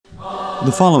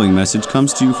The following message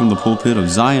comes to you from the pulpit of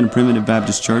Zion Primitive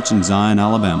Baptist Church in Zion,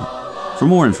 Alabama. For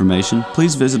more information,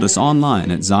 please visit us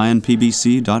online at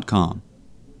zionpbc.com.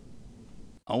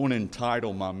 I want to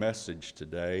entitle my message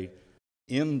today,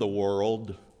 In the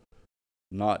World,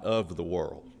 Not of the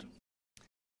World.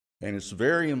 And it's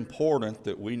very important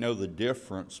that we know the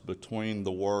difference between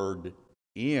the word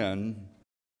in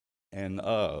and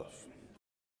of.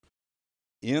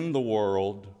 In the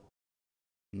world,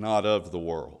 not of the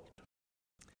world.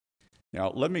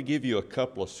 Now, let me give you a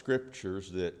couple of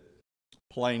scriptures that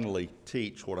plainly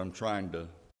teach what I'm trying to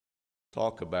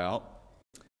talk about.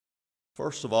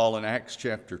 First of all, in Acts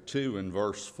chapter 2 and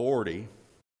verse 40,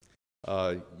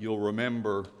 you'll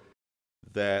remember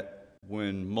that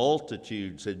when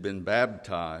multitudes had been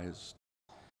baptized,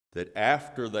 that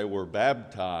after they were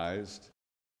baptized,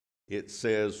 it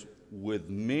says, with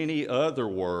many other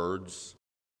words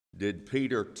did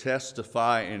Peter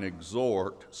testify and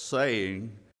exhort,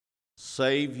 saying,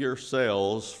 save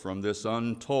yourselves from this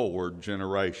untoward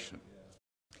generation.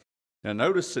 Now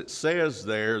notice it says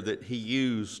there that he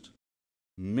used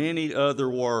many other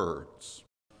words.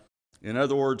 In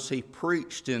other words, he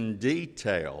preached in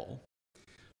detail,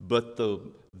 but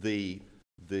the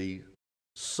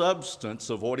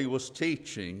substance of what he was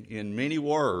teaching in many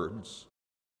words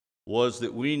was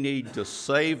that we need to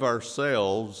save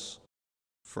ourselves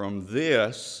from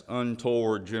this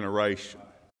untoward generation.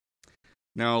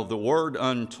 Now, the word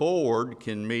untoward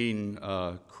can mean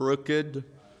crooked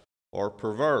or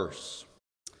perverse.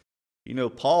 You know,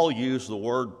 Paul used the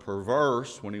word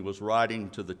perverse when he was writing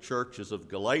to the churches of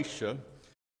Galatia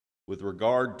with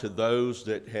regard to those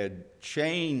that had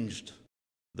changed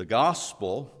the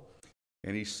gospel.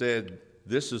 And he said,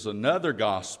 this is another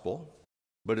gospel,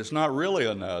 but it's not really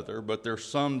another, but there's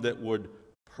some that would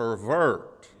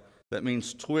pervert. That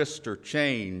means twist or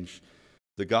change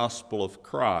the gospel of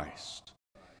Christ.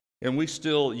 And we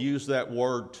still use that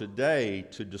word today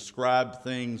to describe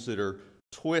things that are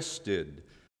twisted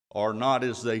or not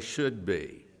as they should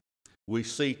be. We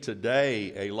see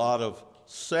today a lot of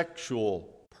sexual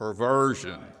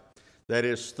perversion. That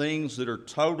is, things that are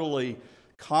totally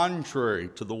contrary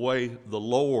to the way the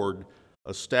Lord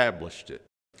established it.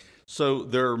 So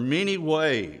there are many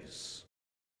ways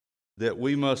that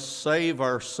we must save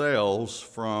ourselves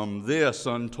from this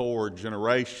untoward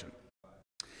generation.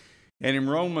 And in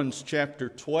Romans chapter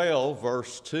 12,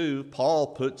 verse 2, Paul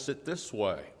puts it this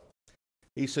way.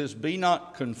 He says, be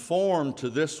not conformed to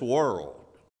this world.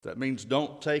 That means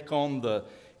don't take on the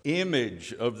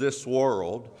image of this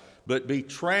world, but be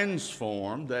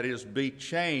transformed, that is, be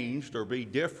changed or be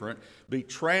different, be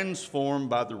transformed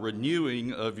by the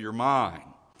renewing of your mind.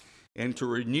 And to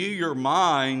renew your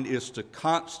mind is to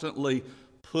constantly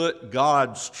put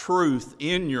God's truth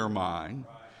in your mind,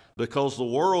 because the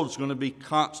world's going to be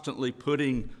constantly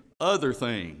putting other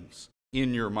things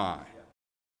in your mind.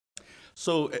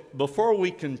 So before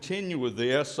we continue with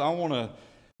this, I want to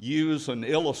use an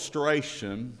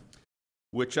illustration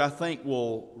which I think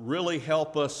will really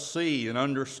help us see and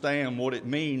understand what it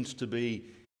means to be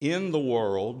in the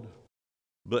world,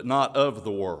 but not of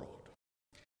the world.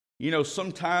 You know,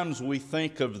 sometimes we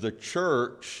think of the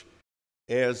church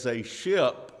as a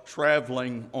ship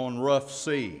traveling on rough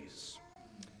seas.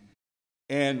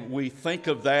 And we think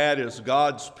of that as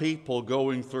God's people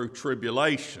going through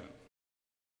tribulation.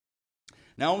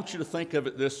 Now I want you to think of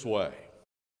it this way.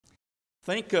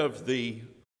 Think of the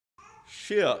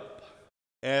ship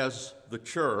as the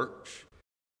church,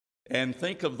 and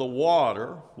think of the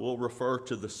water, we'll refer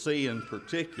to the sea in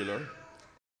particular.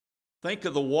 Think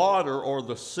of the water or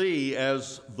the sea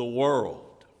as the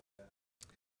world.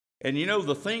 And you know,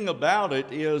 the thing about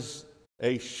it is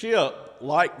a ship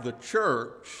like the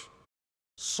church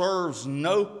serves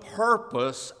no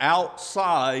purpose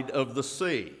outside of the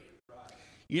sea.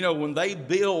 You know, when they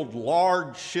build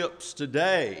large ships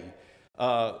today,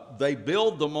 they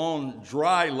build them on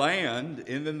dry land,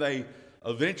 and then they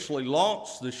eventually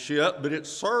launch the ship, but it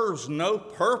serves no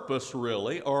purpose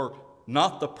really, or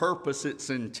not the purpose it's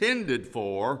intended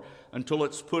for, until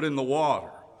it's put in the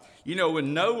water. You know,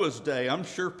 in Noah's day, I'm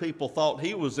sure people thought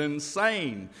he was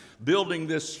insane, building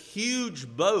this huge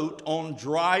boat on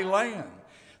dry land.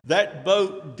 That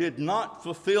boat did not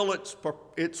fulfill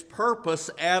its purpose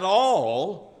at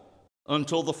all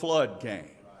until the flood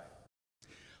came.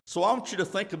 So I want you to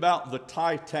think about the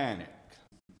Titanic.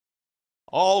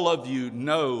 All of you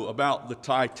know about the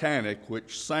Titanic,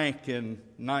 which sank in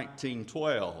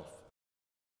 1912.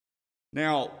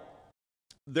 Now,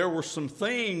 there were some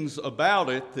things about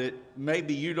it that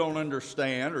maybe you don't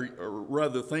understand, or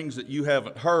rather things that you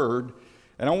haven't heard,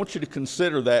 and I want you to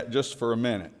consider that just for a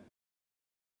minute.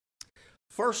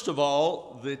 First of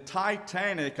all, the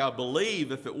Titanic, I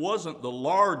believe, if it wasn't the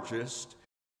largest,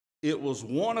 it was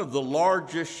one of the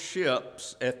largest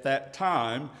ships at that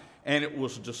time, and it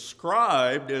was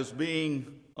described as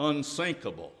being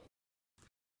unsinkable.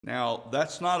 Now,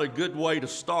 that's not a good way to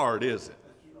start, is it?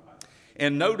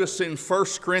 And notice in 1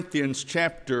 Corinthians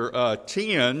chapter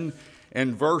 10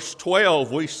 and verse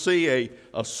 12, we see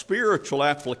a spiritual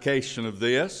application of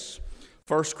this.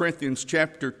 1 Corinthians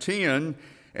chapter 10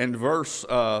 and verse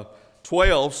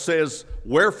 12 says,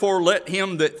 "Wherefore let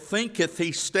him that thinketh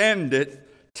he standeth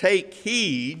take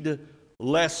heed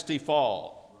lest he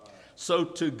fall." So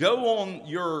to go on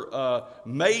your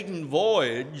maiden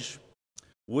voyage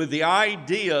with the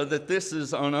idea that this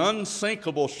is an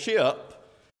unsinkable ship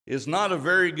is not a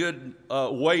very good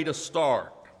way to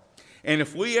start. And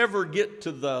if we ever get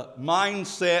to the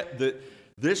mindset that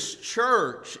this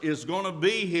church is going to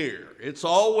be here, it's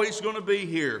always going to be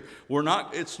here,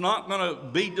 it's not going to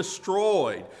be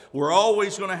destroyed, we're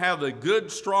always going to have a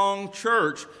good, strong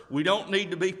church, we don't need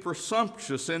to be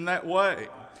presumptuous in that way.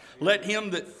 Let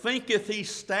him that thinketh he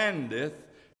standeth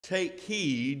take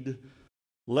heed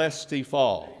lest he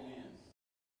fall.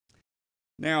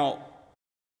 Now,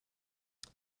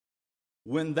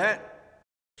 when that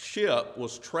ship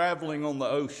was traveling on the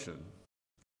ocean,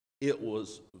 it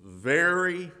was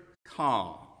very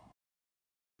calm.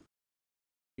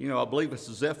 You know, I believe it's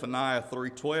Zephaniah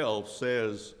 3:12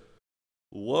 says,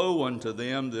 "Woe unto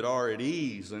them that are at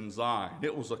ease in Zion."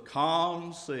 It was a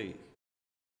calm sea.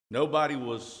 Nobody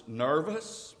was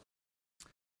nervous,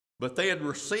 but they had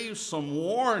received some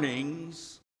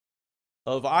warnings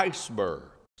of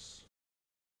icebergs,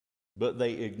 but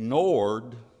they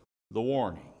ignored the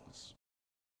warnings.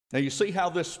 Now you see how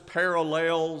this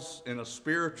parallels in a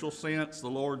spiritual sense the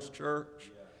Lord's church?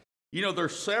 You know,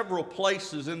 there's several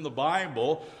places in the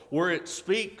Bible where it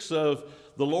speaks of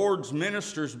the Lord's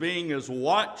ministers being as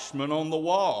watchmen on the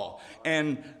wall.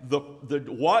 And the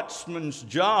watchman's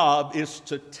job is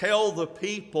to tell the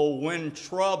people when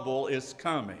trouble is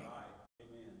coming.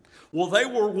 Well, they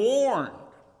were warned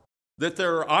that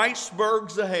there are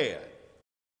icebergs ahead,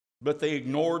 but they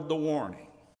ignored the warning.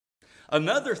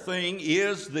 Another thing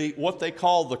is what they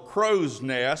call the crow's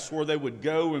nest, where they would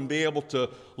go and be able to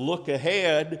look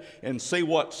ahead and see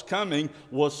what's coming,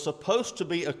 was supposed to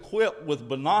be equipped with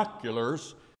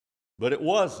binoculars, but it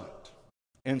wasn't.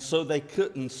 And so they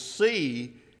couldn't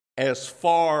see as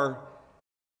far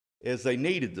as they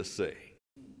needed to see.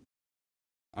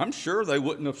 I'm sure they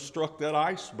wouldn't have struck that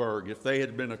iceberg if they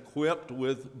had been equipped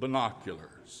with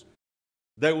binoculars.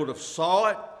 They would have saw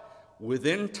it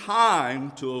within time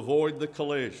to avoid the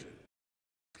collision.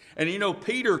 And you know,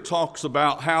 Peter talks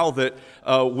about how that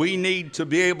we need to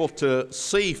be able to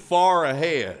see far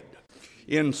ahead.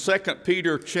 In 2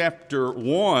 Peter chapter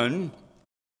 1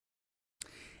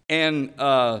 and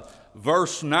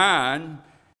verse 9,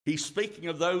 he's speaking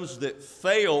of those that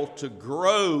fail to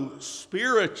grow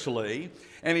spiritually.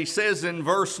 And he says in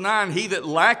verse 9, "He that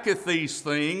lacketh these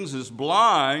things is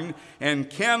blind and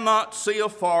cannot see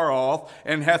afar off,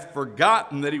 and hath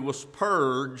forgotten that he was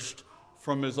purged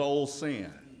from his old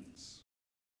sins."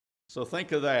 So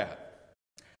think of that.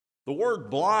 The word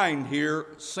blind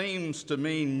here seems to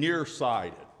mean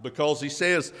nearsighted, because he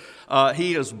says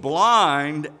he is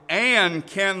blind and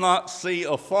cannot see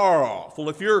afar off. Well,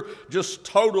 if you're just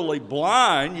totally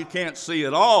blind, you can't see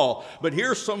at all. But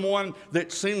here's someone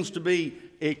that seems to be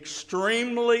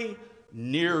extremely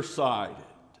nearsighted.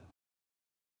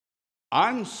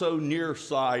 I'm so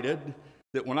nearsighted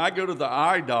that when I go to the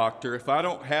eye doctor, if I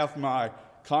don't have my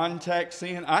contacts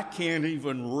in, I can't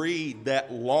even read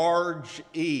that large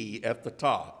E at the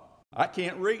top. I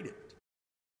can't read it.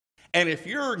 And if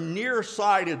you're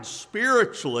nearsighted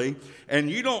spiritually and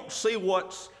you don't see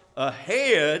what's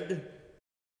ahead,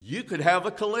 you could have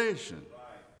a collision,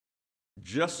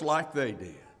 just like they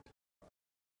did.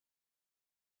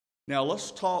 Now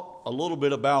let's talk a little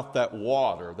bit about that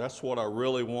water. That's what I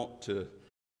really want to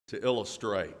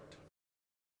illustrate.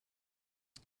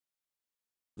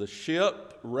 The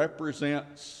ship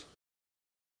represents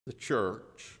the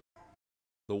church.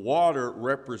 The water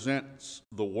represents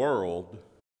the world.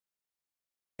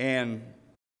 And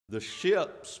the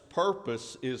ship's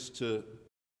purpose is to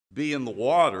be in the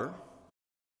water.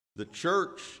 The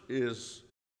church is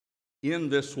in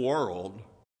this world,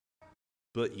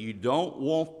 but you don't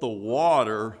want the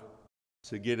water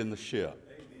to get in the ship.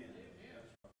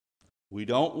 We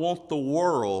don't want the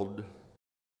world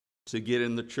to get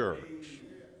in the church.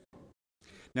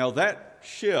 Now that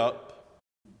ship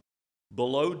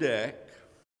below deck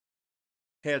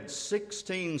had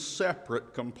 16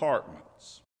 separate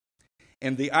compartments.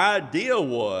 And the idea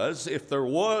was, if there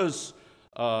was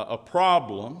a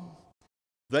problem,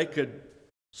 they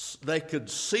could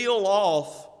seal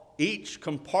off each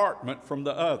compartment from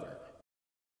the other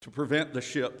to prevent the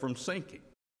ship from sinking.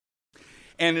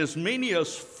 And as many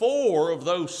as 4 of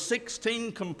those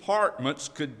 16 compartments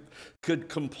could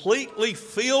completely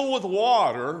fill with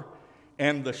water,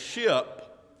 and the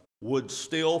ship would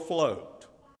still float.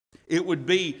 It would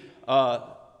be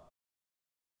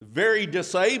very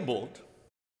disabled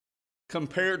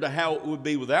compared to how it would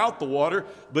be without the water,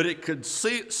 but it could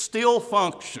still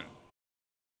function.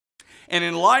 And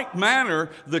in like manner,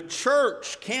 the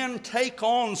church can take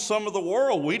on some of the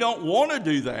world. We don't want to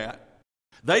do that.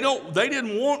 They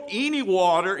didn't want any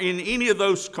water in any of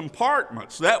those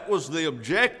compartments. That was the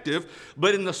objective.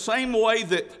 But in the same way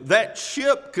that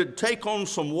ship could take on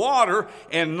some water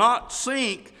and not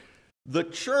sink, the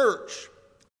church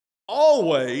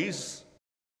always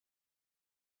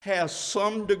has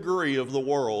some degree of the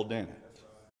world in it.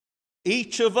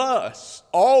 Each of us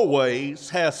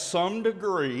always has some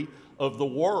degree of the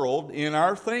world in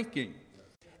our thinking.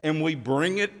 And we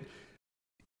bring it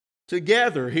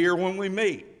together here when we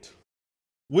meet.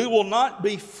 We will not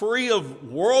be free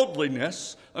of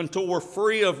worldliness until we're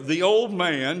free of the old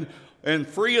man and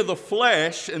free of the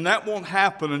flesh, and that won't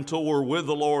happen until we're with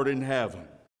the Lord in heaven.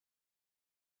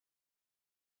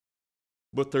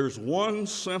 But there's one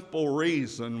simple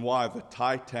reason why the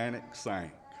Titanic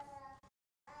sank.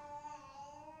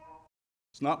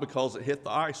 It's not because it hit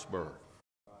the iceberg.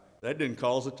 That didn't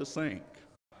cause it to sink.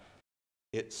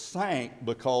 It sank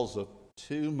because of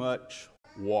too much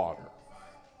water.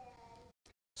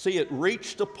 See, it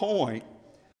reached a point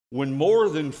when more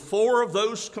than 4 of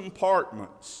those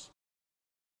compartments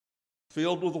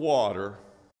filled with water,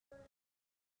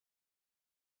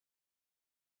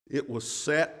 it was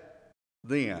set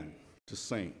then to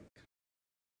sink.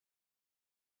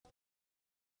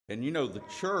 And you know, the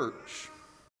church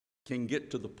can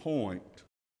get to the point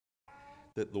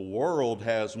that the world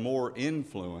has more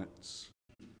influence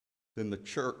than the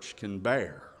church can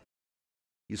bear.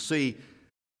 You see,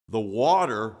 the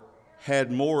water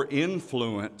had more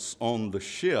influence on the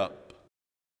ship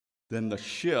than the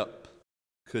ship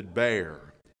could bear.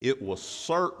 It was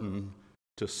certain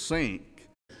to sink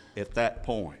at that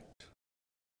point.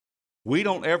 We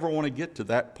don't ever want to get to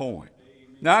that point.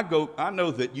 Now, I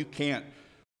know that you can't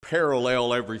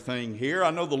parallel everything here.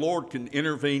 I know the Lord can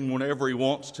intervene whenever He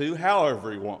wants to,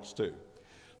 however He wants to.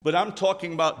 But I'm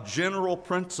talking about general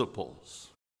principles.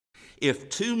 If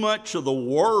too much of the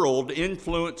world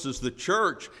influences the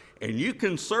church, and you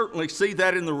can certainly see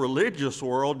that in the religious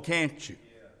world, can't you?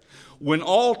 When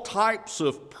all types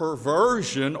of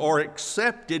perversion are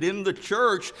accepted in the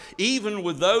church, even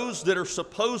with those that are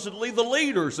supposedly the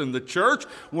leaders in the church,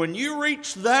 when you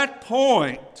reach that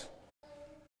point,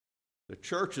 the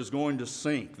church is going to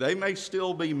sink. They may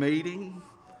still be meeting.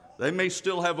 They may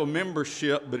still have a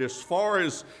membership, but as far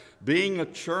as being a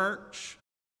church,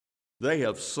 they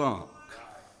have sunk.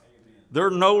 They're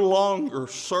no longer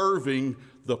serving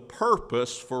the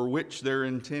purpose for which they're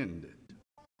intended.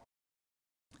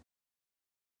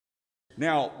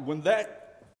 Now, when the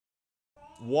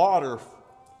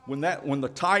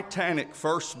Titanic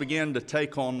first began to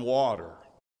take on water,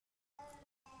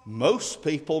 most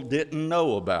people didn't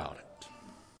know about it.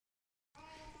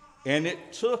 And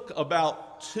it took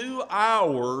about 2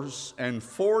 hours and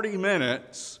 40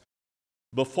 minutes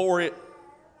before it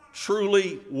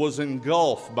truly was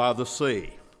engulfed by the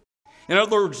sea. In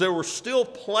other words, there were still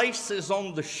places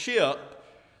on the ship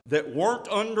that weren't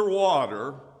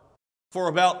underwater for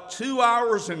about 2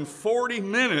 hours and 40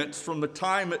 minutes from the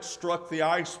time it struck the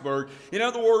iceberg. In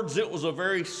other words, it was a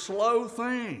very slow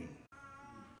thing.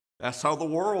 That's how the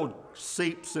world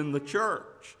seeps in the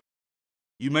church.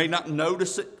 You may not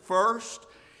notice it first.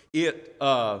 It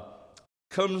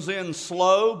comes in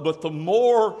slow, but the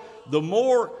more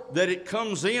that it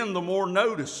comes in, the more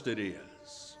noticed it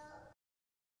is.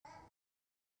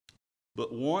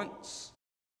 But once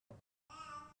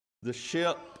the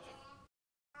ship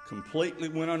completely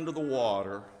went under the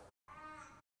water,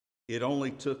 it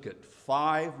only took it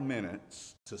 5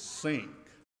 minutes to sink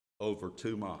over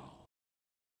 2 miles.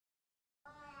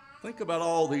 Think about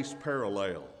all these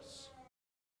parallels.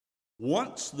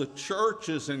 Once the church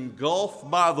is engulfed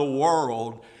by the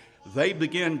world, they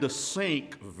begin to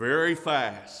sink very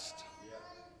fast.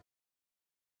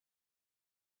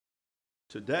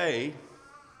 Today,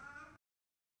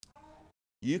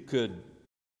 you could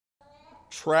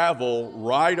travel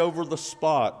right over the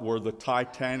spot where the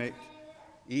Titanic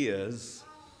is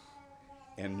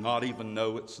and not even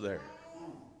know it's there.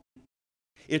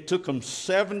 It took them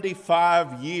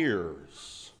 75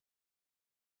 years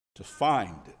to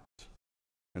find it.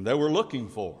 and they were looking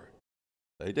for it.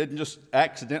 They didn't just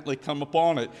accidentally come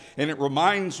upon it. And it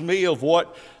reminds me of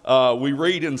what we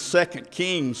read in 2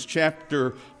 Kings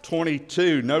chapter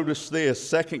 22. Notice this,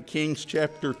 2 Kings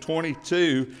chapter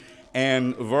 22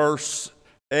 and verse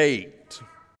 8.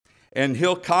 And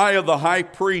Hilkiah the high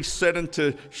priest said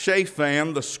unto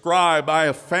Shaphan the scribe, I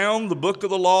have found the book of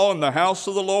the law in the house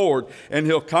of the Lord. And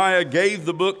Hilkiah gave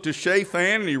the book to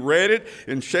Shaphan, and he read it.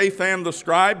 And Shaphan the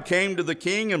scribe came to the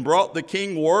king and brought the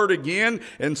king word again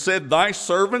and said, Thy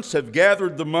servants have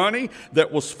gathered the money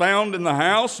that was found in the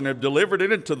house and have delivered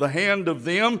it into the hand of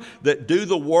them that do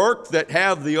the work, that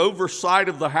have the oversight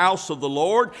of the house of the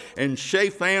Lord. And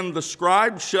Shaphan the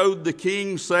scribe showed the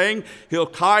king, saying,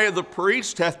 Hilkiah the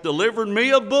priest hath delivered me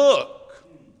a book.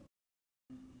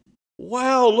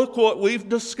 Wow, look what we've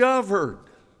discovered.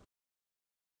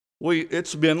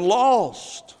 It's been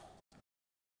lost.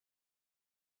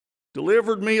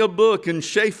 Delivered me a book, and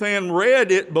Shaphan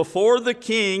read it before the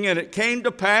king, and it came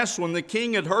to pass when the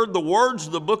king had heard the words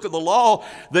of the book of the law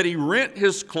that he rent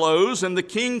his clothes, and the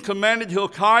king commanded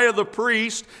Hilkiah the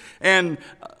priest and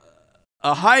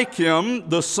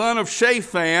Ahikam, the son of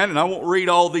Shaphan, and I won't read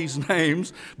all these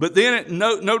names, but then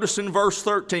notice in verse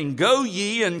 13, Go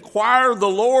ye, inquire the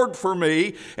Lord for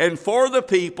me, and for the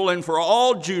people, and for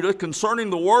all Judah, concerning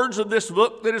the words of this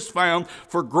book that is found,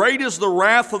 for great is the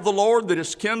wrath of the Lord that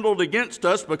is kindled against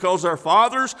us, because our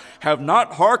fathers have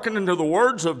not hearkened unto the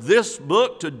words of this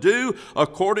book to do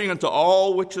according unto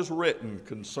all which is written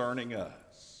concerning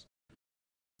us.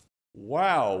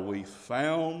 Wow, we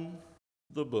found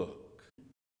the book.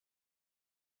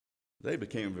 They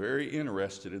became very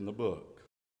interested in the book.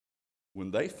 When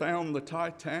they found the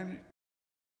Titanic,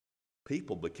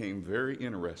 people became very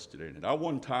interested in it. I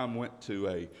one time went to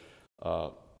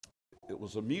it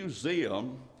was a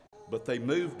museum, but they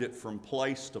moved it from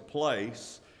place to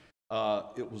place.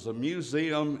 It was a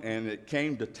museum, and it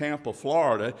came to Tampa,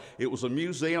 Florida. It was a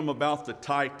museum about the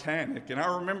Titanic. And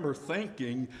I remember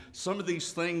thinking some of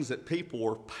these things that people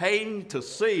were paying to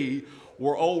see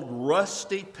were old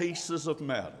rusty pieces of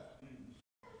metal.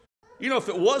 You know, if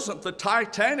it wasn't the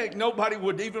Titanic, nobody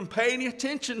would even pay any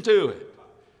attention to it.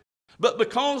 But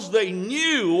because they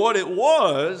knew what it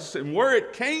was and where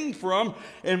it came from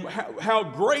and how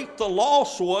great the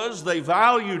loss was, they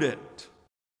valued it.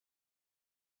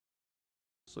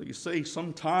 So you see,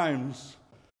 sometimes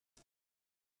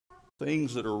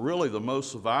things that are really the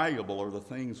most valuable are the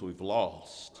things we've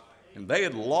lost. And they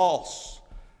had lost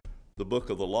the book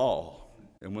of the law.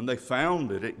 And when they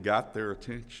found it, it got their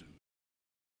attention.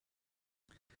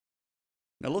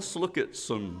 Now let's look at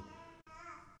some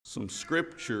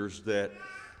scriptures that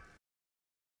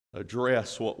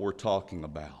address what we're talking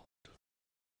about.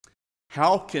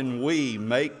 How can we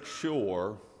make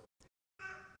sure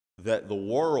that the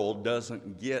world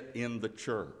doesn't get in the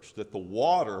church, that the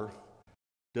water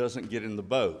doesn't get in the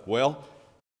boat? Well,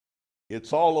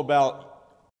 it's all about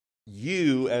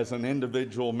you as an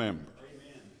individual member.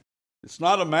 Amen. It's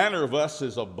not a matter of us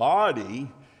as a body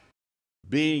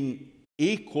being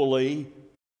equally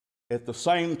at the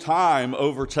same time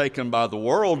overtaken by the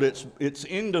world. It's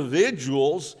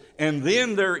individuals and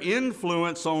then their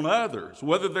influence on others,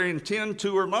 whether they intend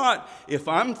to or not. If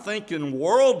I'm thinking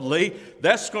worldly,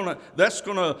 that's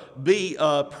gonna be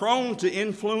prone to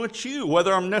influence you,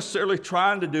 whether I'm necessarily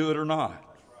trying to do it or not.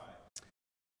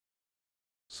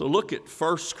 So look at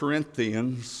 1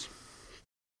 Corinthians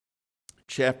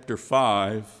chapter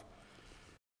 5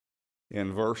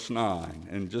 in verse 9,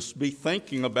 and just be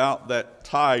thinking about that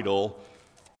title,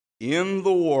 In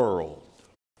the World,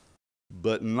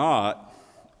 but not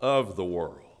of the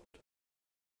world.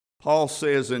 Paul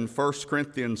says in 1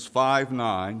 Corinthians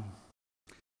 5:9,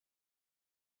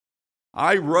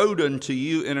 I wrote unto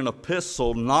you in an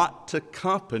epistle not to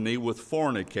company with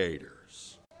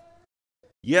fornicators,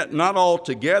 yet not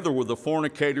altogether with the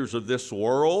fornicators of this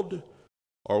world,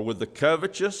 or with the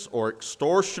covetous, or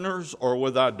extortioners, or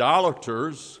with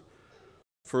idolaters,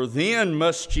 for then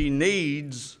must ye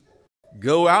needs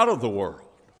go out of the world.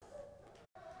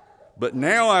 But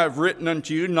now I have written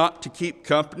unto you not to keep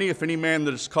company, if any man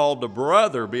that is called a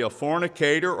brother be a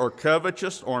fornicator, or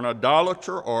covetous, or an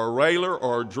idolater, or a railer,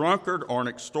 or a drunkard, or an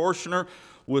extortioner,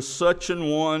 with such an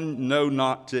one know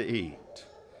not to eat.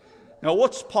 Now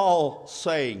what's Paul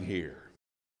saying here?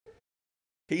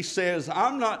 He says,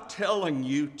 I'm not telling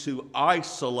you to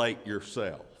isolate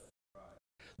yourself.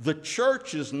 The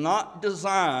church is not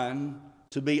designed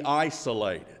to be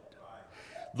isolated.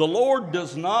 The Lord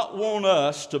does not want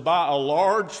us to buy a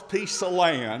large piece of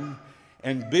land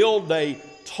and build a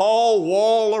tall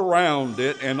wall around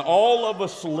it, and all of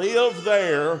us live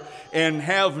there and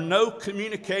have no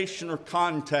communication or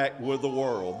contact with the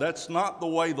world. That's not the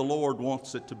way the Lord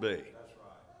wants it to be.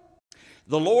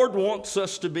 The Lord wants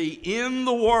us to be in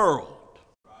the world,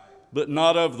 but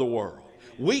not of the world.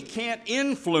 We can't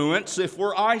influence if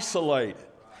we're isolated.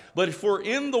 But if we're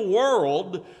in the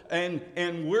world and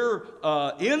we're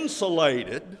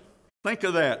insulated, think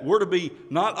of that. We're to be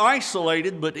not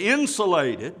isolated, but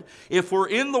insulated. If we're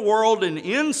in the world and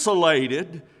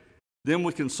insulated, then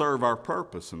we can serve our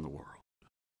purpose in the world.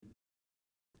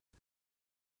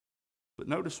 But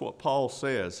notice what Paul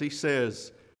says. He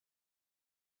says,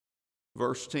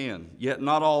 verse 10, yet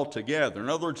not altogether. In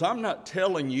other words, I'm not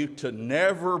telling you to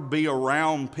never be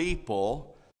around people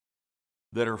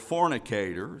that are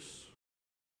fornicators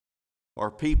or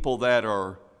people that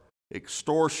are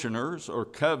extortioners or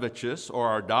covetous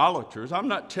or idolaters. I'm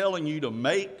not telling you to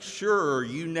make sure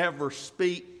you never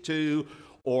speak to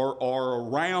or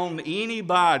around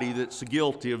anybody that's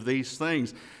guilty of these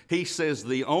things. He says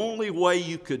the only way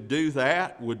you could do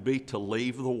that would be to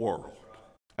leave the world.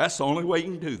 That's the only way you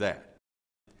can do that.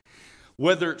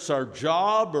 Whether it's our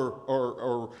job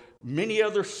or many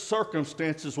other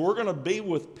circumstances, we're going to be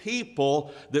with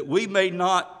people that we may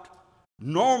not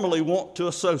normally want to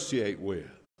associate with.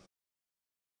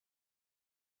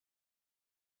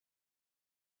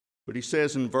 But he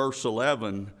says in verse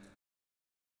 11,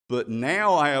 but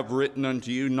now I have written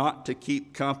unto you not to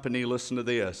keep company, listen to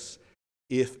this,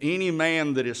 if any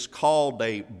man that is called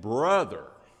a brother,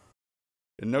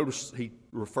 and notice he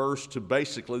refers to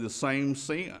basically the same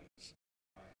sense.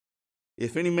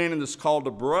 If any man that is called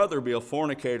a brother be a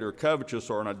fornicator, or covetous,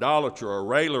 or an idolater, or a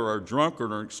railer, or a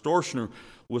drunkard, or an extortioner,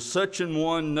 with such an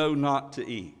one know not to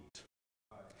eat.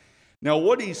 Now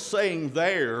what he's saying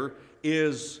there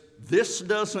is this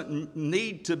doesn't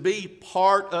need to be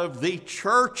part of the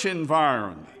church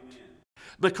environment.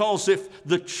 Because if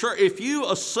the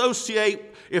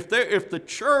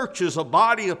church is a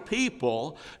body of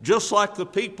people, just like the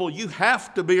people you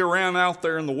have to be around out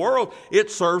there in the world, it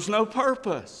serves no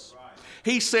purpose.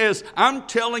 He says, I'm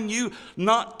telling you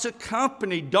not to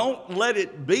company. Don't let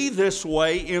it be this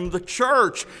way in the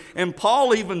church. And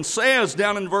Paul even says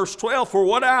down in verse 12, for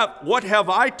what have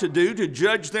I to do to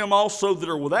judge them also that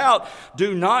are without?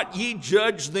 Do not ye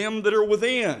judge them that are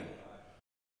within.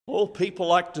 Well, people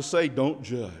like to say, don't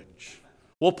judge.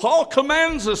 Well, Paul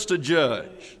commands us to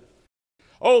judge.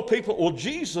 Oh, people, well,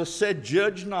 Jesus said,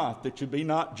 judge not, that you be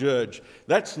not judged.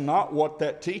 That's not what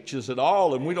that teaches at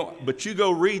all. But you go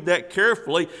read that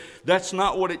carefully. That's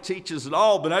not what it teaches at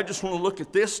all. But I just want to look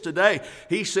at this today.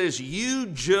 He says, you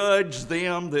judge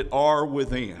them that are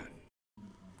within.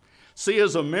 See,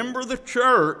 as a member of the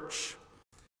church,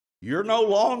 you're no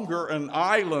longer an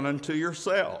island unto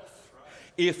yourself.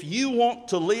 If you want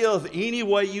to live any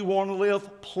way you want to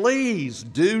live, please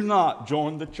do not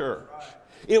join the church.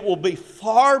 It will be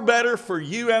far better for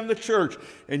you and the church.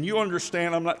 And you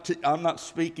understand, I'm not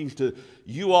speaking to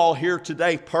you all here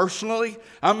today personally.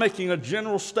 I'm making a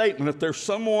general statement. If there's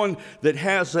someone that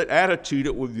has that attitude,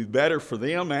 it would be better for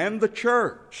them and the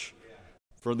church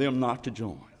for them not to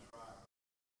join.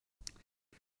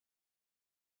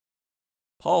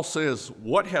 Paul says,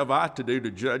 what have I to do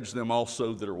to judge them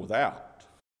also that are without?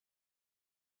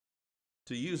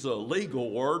 To use a legal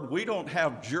word, we don't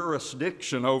have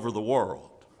jurisdiction over the world.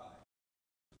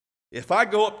 If I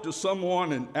go up to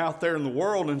someone out there in the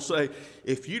world and say,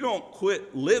 if you don't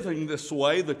quit living this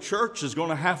way, the church is going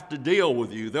to have to deal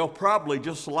with you, they'll probably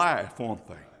just laugh, won't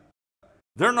they?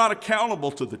 They're not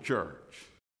accountable to the church.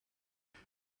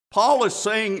 Paul is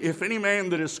saying, if any man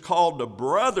that is called a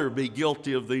brother be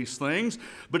guilty of these things,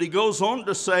 but he goes on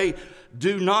to say,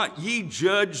 do not ye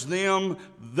judge them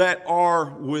that are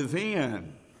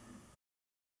within,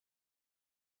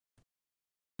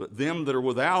 but them that are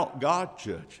without God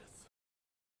judgeth.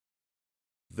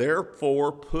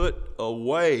 Therefore put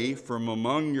away from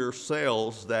among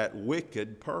yourselves that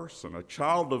wicked person. A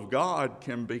child of God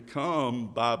can become,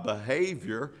 by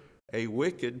behavior, a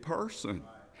wicked person.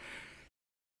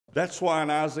 That's why in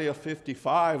Isaiah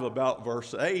 55, about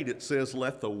verse 8, it says,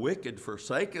 let the wicked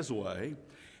forsake his way,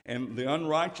 and the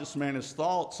unrighteous man his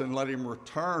thoughts, and let him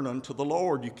return unto the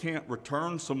Lord. You can't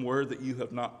return somewhere that you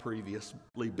have not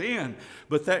previously been.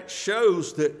 But that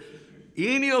shows that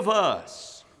any of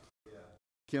us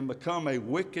can become a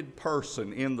wicked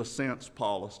person in the sense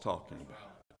Paul is talking about.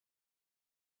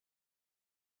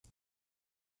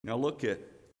 Now look at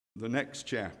the next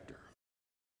chapter.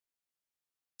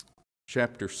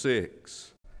 Chapter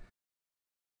 6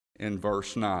 and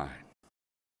verse 9.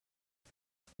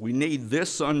 We need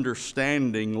this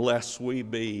understanding lest we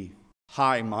be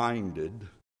high-minded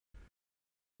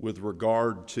with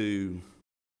regard to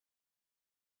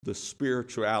the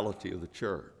spirituality of the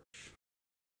church.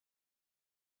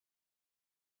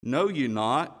 Know ye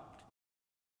not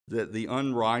that the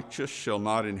unrighteous shall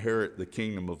not inherit the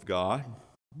kingdom of God?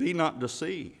 Be not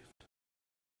deceived.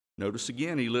 Notice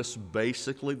again, he lists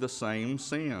basically the same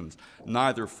sins.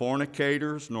 Neither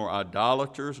fornicators, nor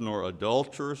idolaters, nor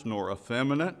adulterers, nor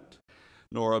effeminate,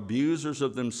 nor abusers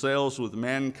of themselves with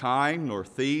mankind, nor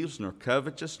thieves, nor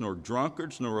covetous, nor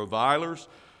drunkards, nor revilers,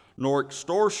 nor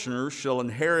extortioners shall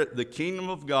inherit the kingdom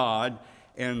of God,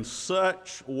 and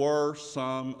such were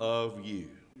some of you.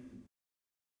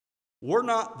 We're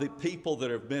not the people that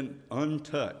have been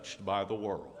untouched by the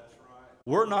world.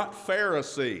 We're not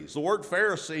Pharisees. The word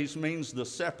Pharisees means the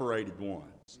separated ones.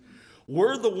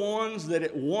 We're the ones that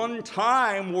at one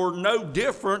time were no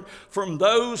different from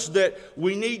those that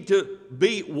we need to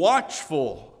be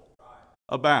watchful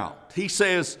about. He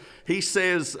says,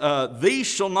 these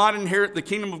shall not inherit the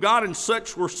kingdom of God, and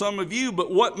such were some of you.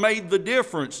 But what made the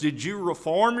difference? Did you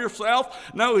reform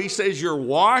yourself? No, he says you're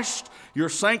washed, you're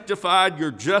sanctified, you're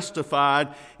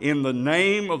justified in the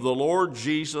name of the Lord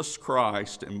Jesus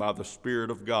Christ and by the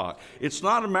Spirit of God. It's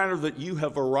not a matter that you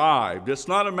have arrived. It's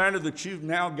not a matter that you've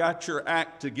now got your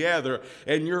act together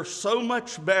and you're so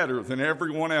much better than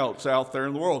everyone else out there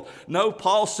in the world. No,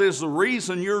 Paul says the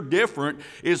reason you're different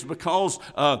is because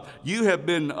you have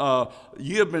been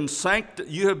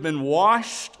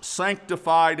washed,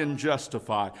 sanctified, and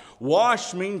justified.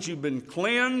 Washed means you've been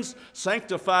cleansed.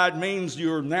 Sanctified means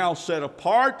you're now set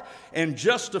apart. And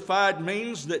justified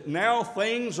means that now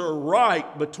things are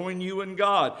right between you and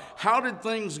God. How did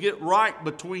things get right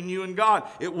between you and God?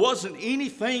 It wasn't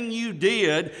anything you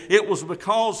did. It was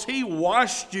because He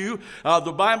washed you.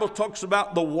 The Bible talks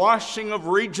about the washing of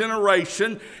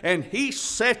regeneration, and He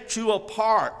set you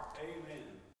apart. Amen.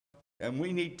 And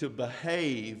we need to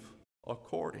behave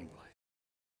accordingly.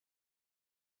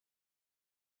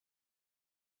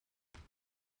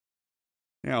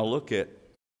 Now look at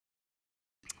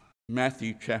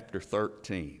Matthew chapter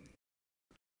 13.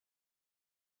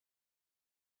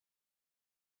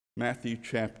 Matthew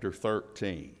chapter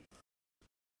 13.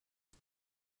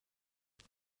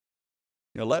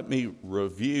 Now let me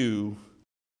review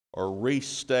or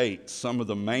restate some of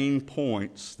the main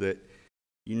points that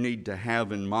you need to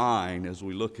have in mind as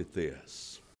we look at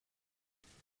this.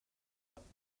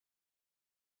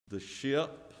 The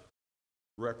ship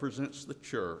represents the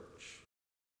church.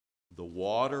 The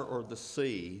water or the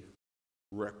sea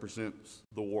represents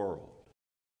the world.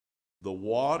 The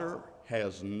water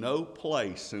has no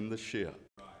place in the ship.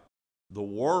 The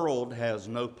world has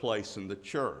no place in the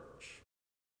church.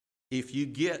 If you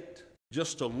get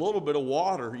just a little bit of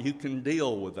water, you can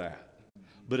deal with that.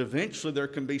 But eventually there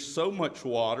can be so much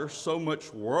water, so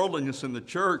much worldliness in the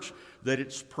church that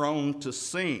it's prone to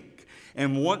sink.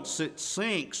 And once it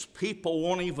sinks, people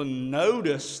won't even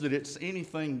notice that it's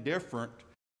anything different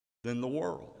than the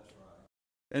world.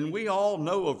 And we all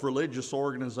know of religious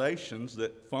organizations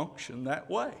that function that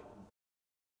way,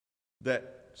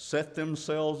 that set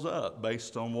themselves up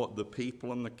based on what the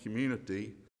people in the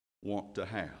community want to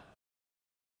have.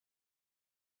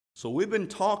 So we've been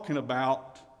talking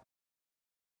about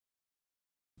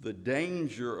the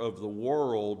danger of the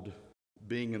world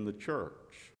being in the church.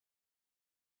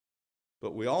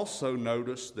 But we also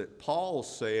noticed that Paul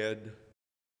said,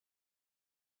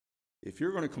 if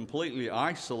you're going to completely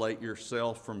isolate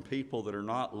yourself from people that are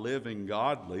not living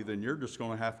godly, then you're just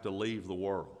going to have to leave the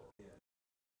world.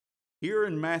 Here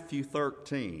in Matthew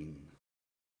 13,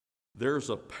 there's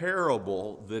a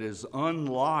parable that is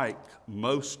unlike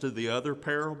most of the other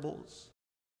parables,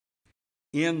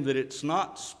 in that it's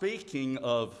not speaking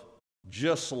of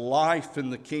just life in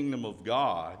the kingdom of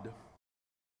God.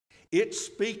 It's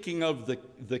speaking of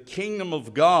the kingdom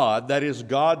of God, that is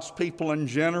God's people in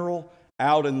general,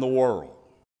 out in the world.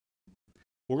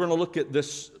 We're going to look at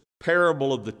this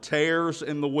parable of the tares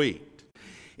and the wheat.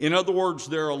 In other words,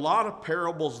 there are a lot of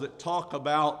parables that talk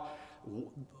about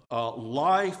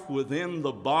life within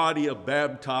the body of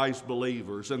baptized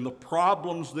believers and the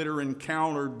problems that are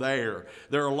encountered there.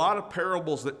 There are a lot of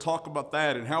parables that talk about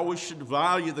that and how we should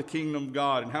value the kingdom of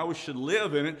God and how we should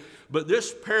live in it. But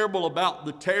this parable about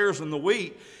the tares and the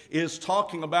wheat is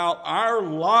talking about our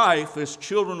life as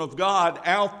children of God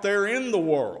out there in the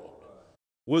world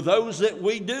with those that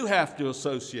we do have to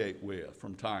associate with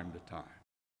from time to time.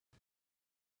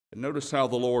 And notice how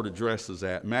the Lord addresses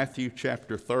that. Matthew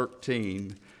chapter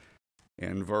 13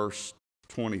 and verse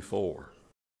 24.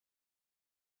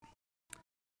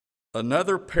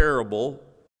 Another parable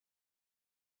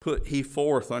put he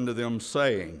forth unto them,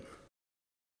 saying,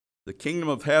 The kingdom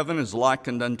of heaven is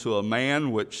likened unto a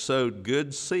man which sowed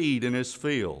good seed in his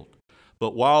field.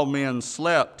 But while men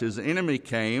slept, his enemy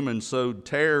came and sowed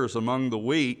tares among the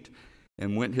wheat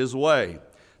and went his way.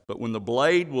 But when the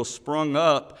blade was sprung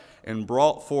up and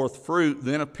brought forth fruit,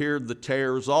 then appeared the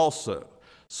tares also.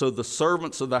 So the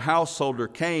servants of the householder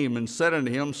came and said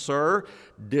unto him, Sir,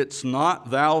 didst not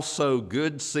thou sow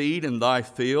good seed in thy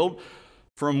field?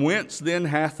 From whence then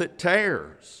hath it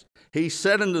tares? He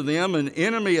said unto them, An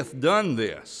enemy hath done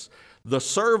this. The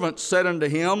servant said unto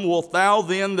him, Wilt thou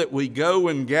then that we go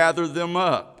and gather them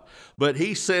up? But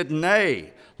he said,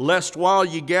 Nay, lest while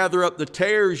ye gather up the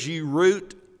tares ye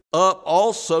root up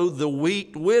also the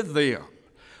wheat with them.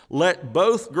 Let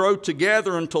both grow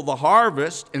together until the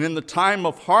harvest, and in the time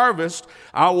of harvest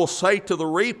I will say to the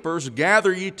reapers,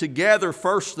 Gather ye together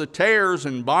first the tares,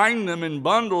 and bind them in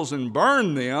bundles, and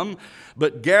burn them,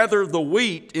 but gather the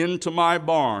wheat into my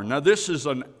barn. Now this is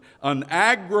an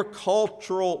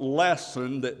agricultural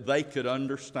lesson that they could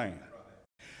understand.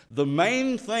 The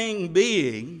main thing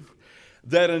being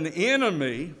that an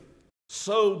enemy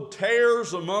sowed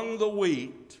tares among the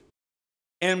wheat,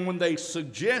 and when they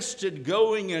suggested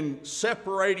going and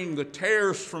separating the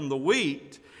tares from the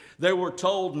wheat, they were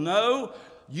told, no,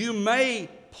 you may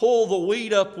pull the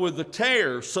wheat up with the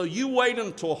tares, so you wait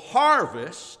until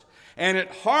harvest, and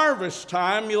at harvest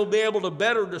time you'll be able to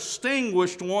better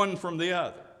distinguish one from the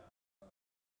other.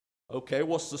 Okay,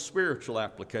 what's the spiritual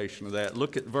application of that?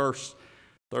 Look at verse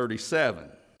 37.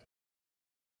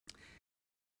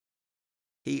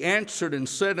 He answered and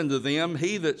said unto them,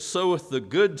 He that soweth the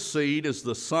good seed is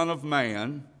the Son of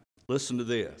Man. Listen to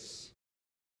this.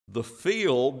 The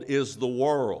field is the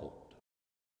world.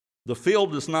 The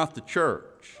field is not the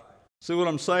church. See what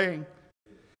I'm saying?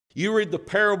 You read the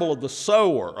parable of the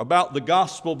sower, about the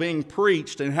gospel being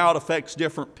preached and how it affects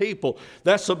different people.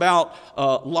 That's about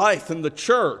life in the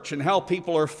church and how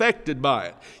people are affected by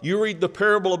it. You read the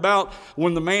parable about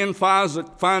when the man finds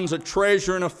a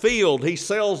treasure in a field. He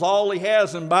sells all he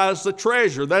has and buys the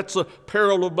treasure. That's a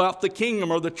parable about the kingdom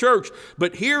or the church.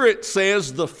 But here it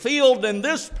says the field in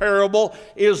this parable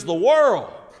is the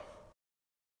world.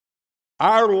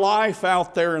 Our life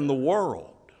out there in the world.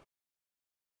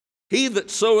 He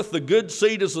that soweth the good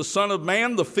seed is the Son of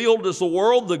Man, the field is the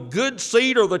world, the good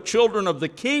seed are the children of the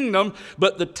kingdom,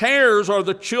 but the tares are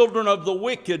the children of the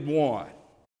wicked one.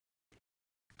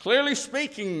 Clearly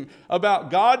speaking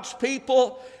about God's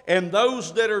people and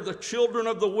those that are the children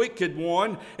of the wicked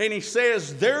one, and he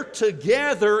says they're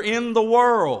together in the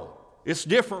world. It's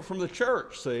different from the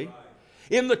church, see?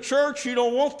 In the church, you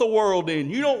don't want the world in.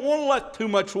 You don't want to let too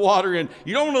much water in.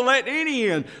 You don't want to let any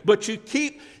in. But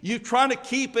you try to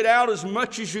keep it out as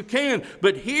much as you can.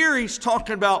 But here he's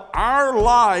talking about our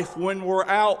life when we're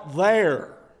out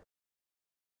there.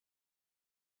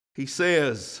 He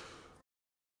says,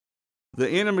 the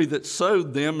enemy that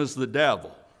sowed them is the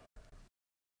devil.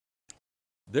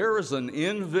 There is an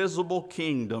invisible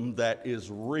kingdom that is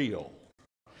real.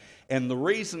 And the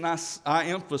reason I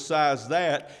emphasize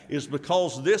that is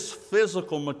because this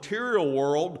physical material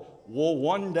world will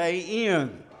one day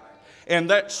end. And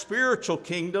that spiritual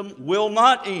kingdom will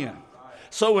not end.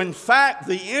 So in fact,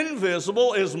 the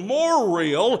invisible is more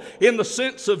real in the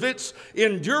sense of its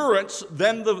endurance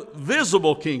than the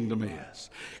visible kingdom is.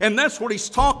 And that's what he's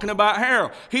talking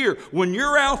about here. When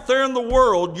you're out there in the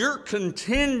world, you're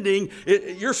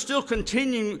still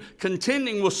contending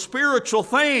with spiritual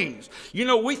things. You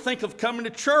know, we think of coming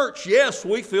to church. Yes,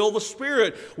 we feel the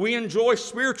Spirit. We enjoy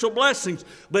spiritual blessings.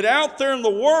 But out there in the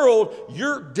world,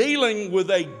 you're dealing with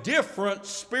a different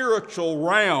spiritual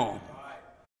realm.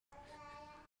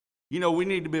 You know, we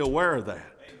need to be aware of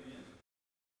that.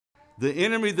 The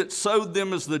enemy that sowed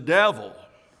them is the devil.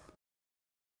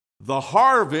 The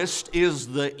harvest is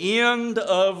the end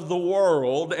of the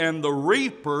world, and the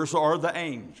reapers are the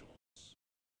angels.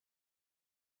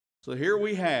 So here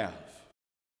we have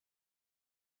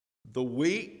the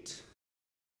wheat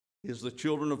is the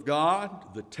children of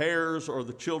God. The tares are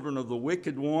the children of the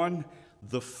wicked one.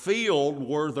 The field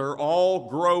where they're all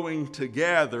growing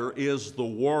together is the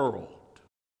world.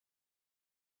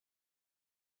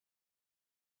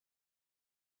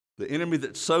 The enemy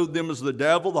that sowed them is the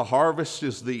devil. The harvest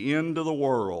is the end of the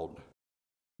world.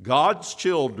 God's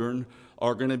children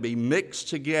are going to be mixed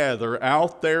together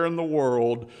out there in the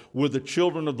world with the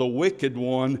children of the wicked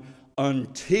one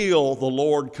until the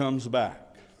Lord comes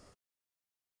back.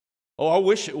 Oh, I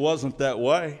wish it wasn't that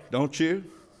way, don't you?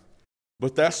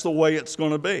 But that's the way it's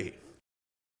going to be.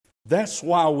 That's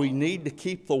why we need to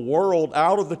keep the world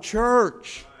out of the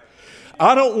church.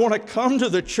 I don't want to come to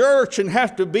the church and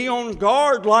have to be on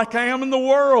guard like I am in the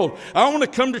world. I want to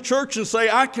come to church and say,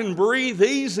 I can breathe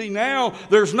easy now.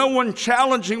 There's no one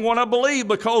challenging what I believe,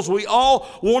 because we all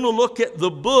want to look at the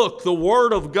book, the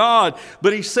Word of God.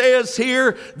 But he says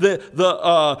here that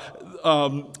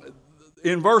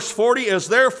in verse 40, as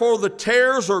therefore the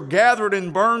tares are gathered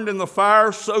and burned in the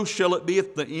fire, so shall it be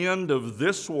at the end of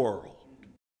this world.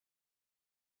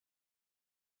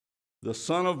 The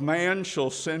Son of Man shall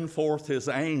send forth his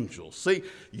angels. See,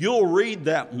 you'll read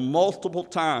that multiple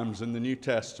times in the New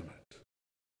Testament.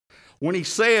 When he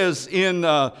says in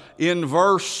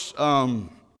verse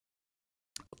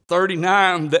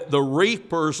 39 that the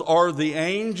reapers are the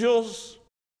angels,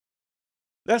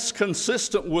 that's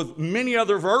consistent with many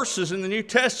other verses in the New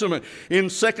Testament. In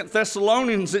 2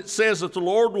 Thessalonians, it says that the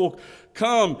Lord will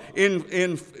come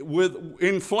in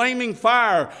flaming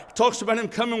fire. It talks about him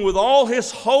coming with all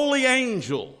his holy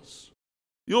angels.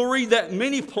 You'll read that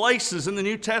many places in the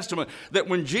New Testament, that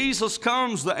when Jesus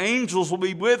comes, the angels will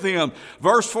be with him.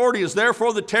 Verse 40 is,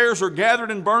 therefore the tares are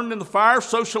gathered and burned in the fire,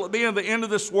 so shall it be in the end of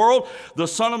this world. The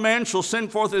Son of Man shall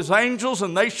send forth his angels,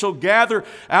 and they shall gather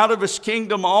out of his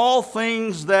kingdom all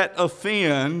things that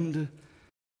offend,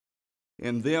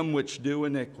 and them which do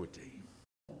iniquity.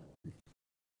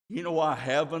 You know why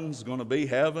heaven's going to be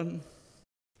heaven?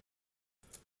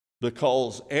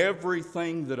 Because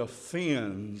everything that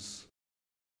offends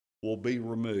will be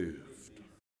removed.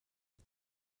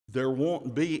 There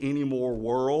won't be any more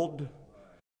world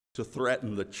to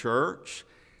threaten the church.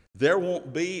 There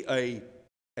won't be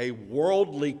a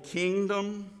worldly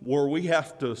kingdom where we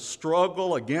have to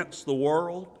struggle against the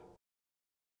world.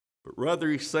 But rather,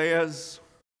 he says,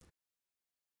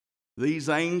 these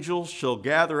angels shall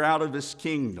gather out of his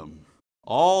kingdom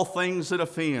all things that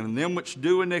offend, and them which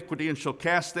do iniquity, and shall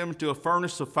cast them into a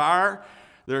furnace of fire.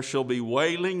 There shall be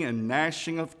wailing and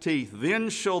gnashing of teeth. Then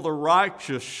shall the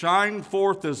righteous shine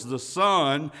forth as the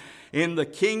sun in the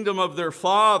kingdom of their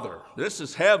Father. This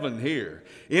is heaven here.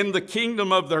 In the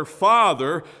kingdom of their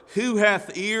Father. Who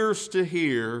hath ears to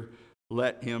hear,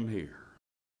 let him hear.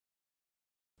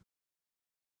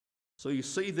 So you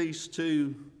see these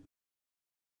two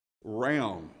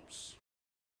realms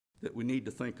that we need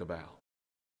to think about.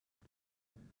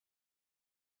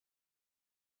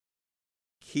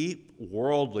 Keep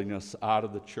worldliness out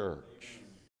of the church.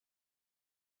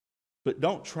 But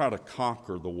don't try to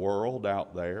conquer the world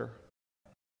out there.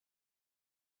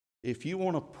 If you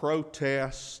want to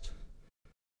protest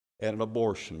at an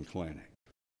abortion clinic,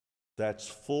 that's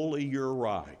fully your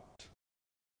right.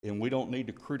 And we don't need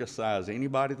to criticize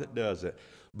anybody that does it.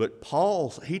 But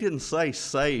Paul, he didn't say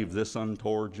save this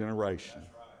untoward generation.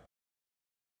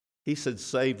 He said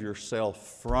save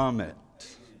yourself from it.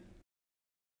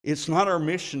 It's not our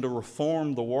mission to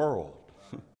reform the world.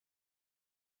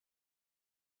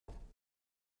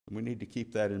 We need to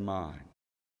keep that in mind.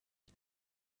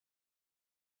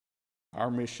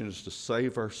 Our mission is to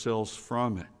save ourselves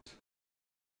from it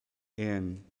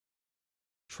and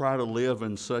try to live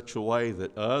in such a way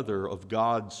that other of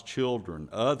God's children,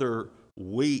 other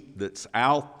wheat that's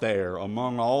out there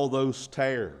among all those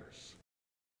tares.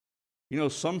 You know,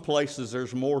 some places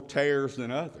there's more tares than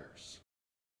others.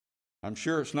 I'm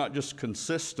sure it's not just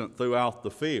consistent throughout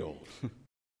the field.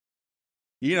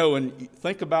 You know, and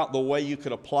think about the way you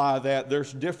could apply that.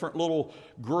 There's different little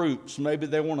groups. Maybe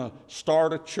they want to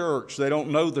start a church. They don't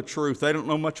know the truth. They don't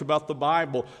know much about the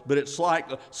Bible. But it's like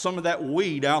some of that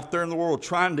weed out there in the world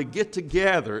trying to get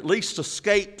together, at least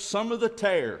escape some of the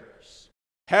tares.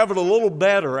 Have it a little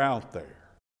better out there.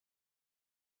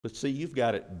 But see, you've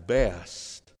got it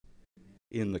best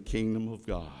in the kingdom of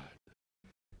God.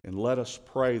 And let us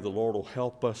pray the Lord will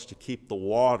help us to keep the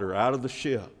water out of the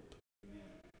ship,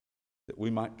 that we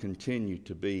might continue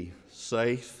to be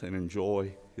safe and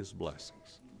enjoy His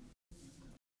blessings.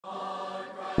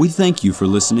 We thank you for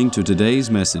listening to today's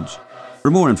message.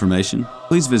 For more information,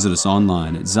 please visit us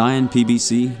online at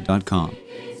zionpbc.com.